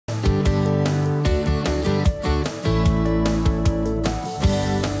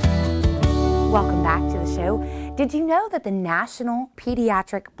Did you know that the National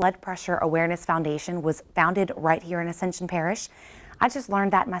Pediatric Blood Pressure Awareness Foundation was founded right here in Ascension Parish? I just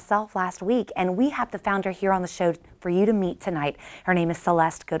learned that myself last week, and we have the founder here on the show for you to meet tonight. Her name is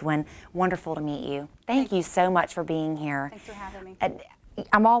Celeste Goodwin. Wonderful to meet you. Thank you so much for being here. Thanks for having me.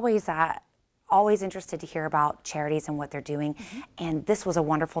 I'm always interested to hear about charities and what they're doing, and this was a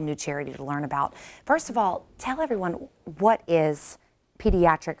wonderful new charity to learn about. First of all, tell everyone, what is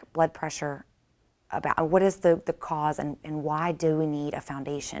pediatric blood pressure about? What is the cause, and why do we need a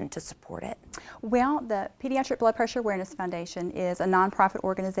foundation to support it? Well, the Pediatric Blood Pressure Awareness Foundation is a nonprofit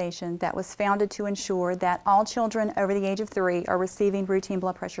organization that was founded to ensure that all children over the age of 3 are receiving routine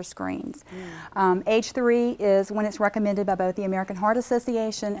blood pressure screens. Age 3 is when it's recommended by both the American Heart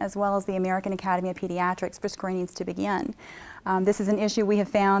Association as well as the American Academy of Pediatrics for screenings to begin. This is an issue we have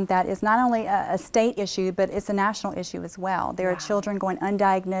found that is not only a state issue, but it's a national issue as well. There are children going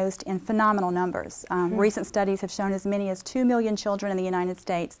undiagnosed in phenomenal numbers. Recent studies have shown as many as 2 million children in the United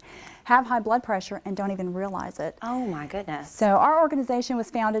States have high blood pressure and don't even realize it. Oh my goodness. So our organization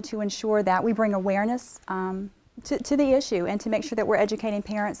was founded to ensure that we bring awareness to the issue, and to make sure that we're educating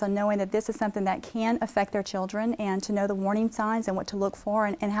parents on knowing that this is something that can affect their children, and to know the warning signs and what to look for,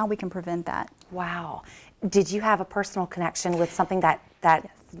 and how we can prevent that. Wow. Did you have a personal connection with something that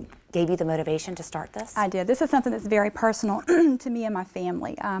gave you the motivation to start this? I did. This is something that's very personal to me and my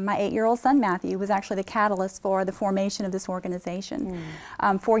family. My 8-year-old son Matthew was actually the catalyst for the formation of this organization.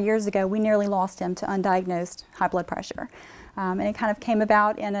 4 years ago, we nearly lost him to undiagnosed high blood pressure. And it kind of came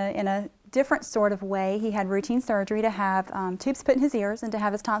about in a different sort of way. He had routine surgery to have tubes put in his ears and to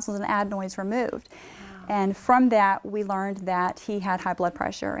have his tonsils and adenoids removed. And from that, we learned that he had high blood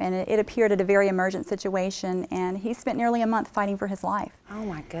pressure, and it appeared at a very emergent situation, and he spent nearly a month fighting for his life. Oh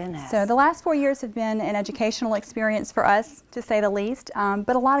my goodness. So the last 4 years have been an educational experience for us, to say the least,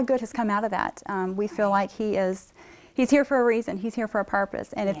 but a lot of good has come out of that. We feel like he's here for a reason, he's here for a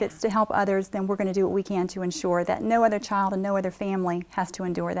purpose, and if it's to help others, then we're going to do what we can to ensure that no other child and no other family has to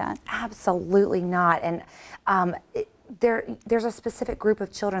endure that. Absolutely not. And there's a specific group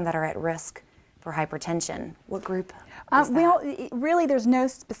of children that are at risk for hypertension. What group is that? Well, really there's no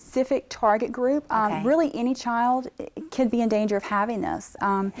specific target group. Really any child could be in danger of having this.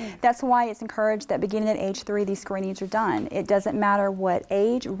 That's why it's encouraged that beginning at age 3 these screenings are done. It doesn't matter what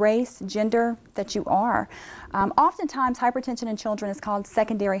age, race, gender that you are. Oftentimes hypertension in children is called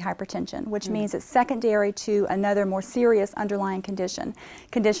secondary hypertension, which means it's secondary to another more serious underlying condition.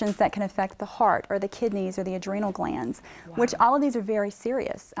 Conditions that can affect the heart or the kidneys or the adrenal glands, which all of these are very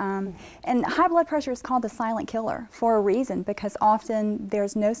serious. And high blood pressure is called the silent killer for a reason, because often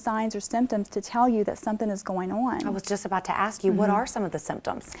there's no signs or symptoms to tell you that something is going on. I was just about to ask you, what are some of the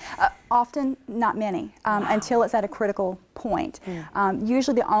symptoms? Often not many, until it's at a critical point.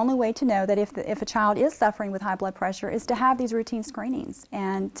 Usually the only way to know that if a child is suffering with high blood pressure is to have these routine screenings,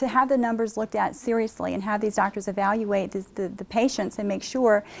 and to have the numbers looked at seriously, and have these doctors evaluate the patients and make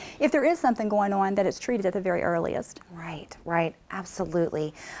sure if there is something going on that it's treated at the very earliest. Right, right,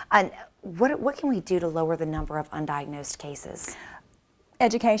 absolutely. And what can we do to lower the number of undiagnosed cases?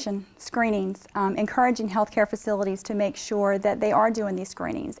 Education, screenings, encouraging healthcare facilities to make sure that they are doing these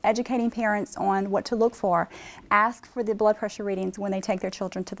screenings, educating parents on what to look for, ask for the blood pressure readings when they take their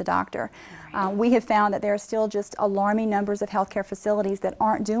children to the doctor. We have found that there are still just alarming numbers of healthcare facilities that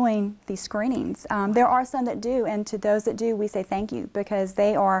aren't doing these screenings. There are some that do, and to those that do, we say thank you, because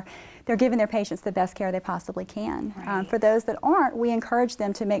they're giving their patients the best care they possibly can. For those that aren't, we encourage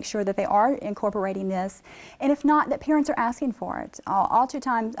them to make sure that they are incorporating this, and if not, that parents are asking for it. All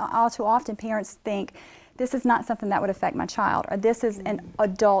too often parents think, this is not something that would affect my child, or this is an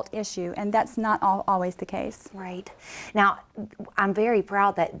adult issue, and that's not always the case. Right. Now, I'm very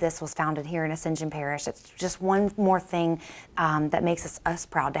proud that this was founded here in Ascension Parish. It's just one more thing that makes us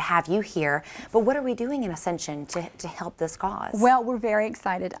proud to have you here. But what are we doing in Ascension to help this cause? Well, we're very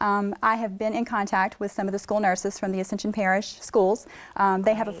excited. I have been in contact with some of the school nurses from the Ascension Parish schools.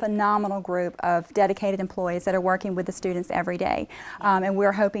 They have a phenomenal group of dedicated employees that are working with the students every day. And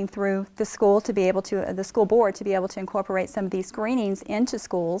we're hoping through the school to be able to, the school board to be able to incorporate some of these screenings into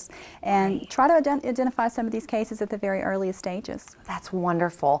schools and try to identify some of these cases at the very earliest stages. That's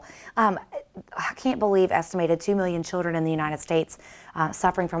wonderful. I can't believe estimated 2 million children in the United States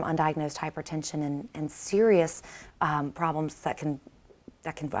suffering from undiagnosed hypertension and serious problems that can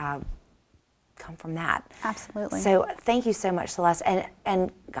come from that. Absolutely. So thank you so much, Celeste,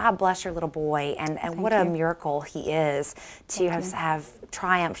 and God bless your little boy, and what a miracle he is to have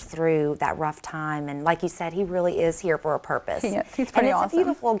triumphed through that rough time. And like you said, he really is here for a purpose. He is. He's pretty awesome. And it's a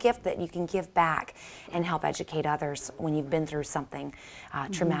beautiful gift that you can give back and help educate others when you've been through something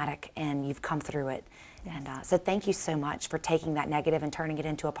traumatic and you've come through it. And so thank you so much for taking that negative and turning it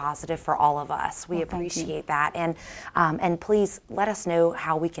into a positive for all of us. We appreciate that. And please let us know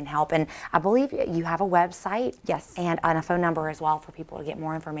how we can help. And I believe you have a website. Yes. And a phone number as well for people to get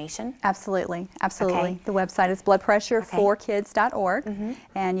more information. Absolutely, absolutely. Okay. The website is bloodpressureforkids.org,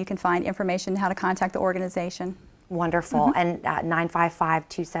 and you can find information how to contact the organization. Wonderful. And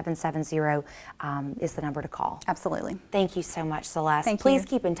 955-2770 is the number to call. Absolutely. Thank you so much, Celeste. Thank Please you.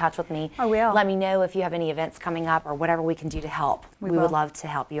 keep in touch with me. I will. Let me know if you have any events coming up or whatever we can do to help. We would love to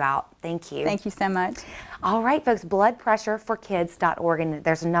help you out. Thank you. Thank you so much. All right, folks, bloodpressureforkids.org, and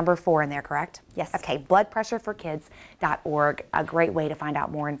there's a number 4 in there, correct? Yes. Okay, bloodpressureforkids.org, a great way to find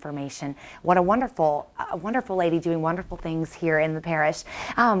out more information. What a wonderful lady doing wonderful things here in the parish.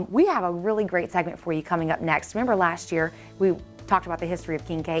 We have a really great segment for you coming up next. Remember last year we talked about the history of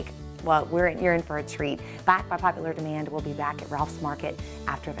king cake? Well, you're in for a treat. Back by popular demand, we'll be back at Ralph's Market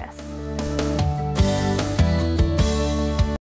after this.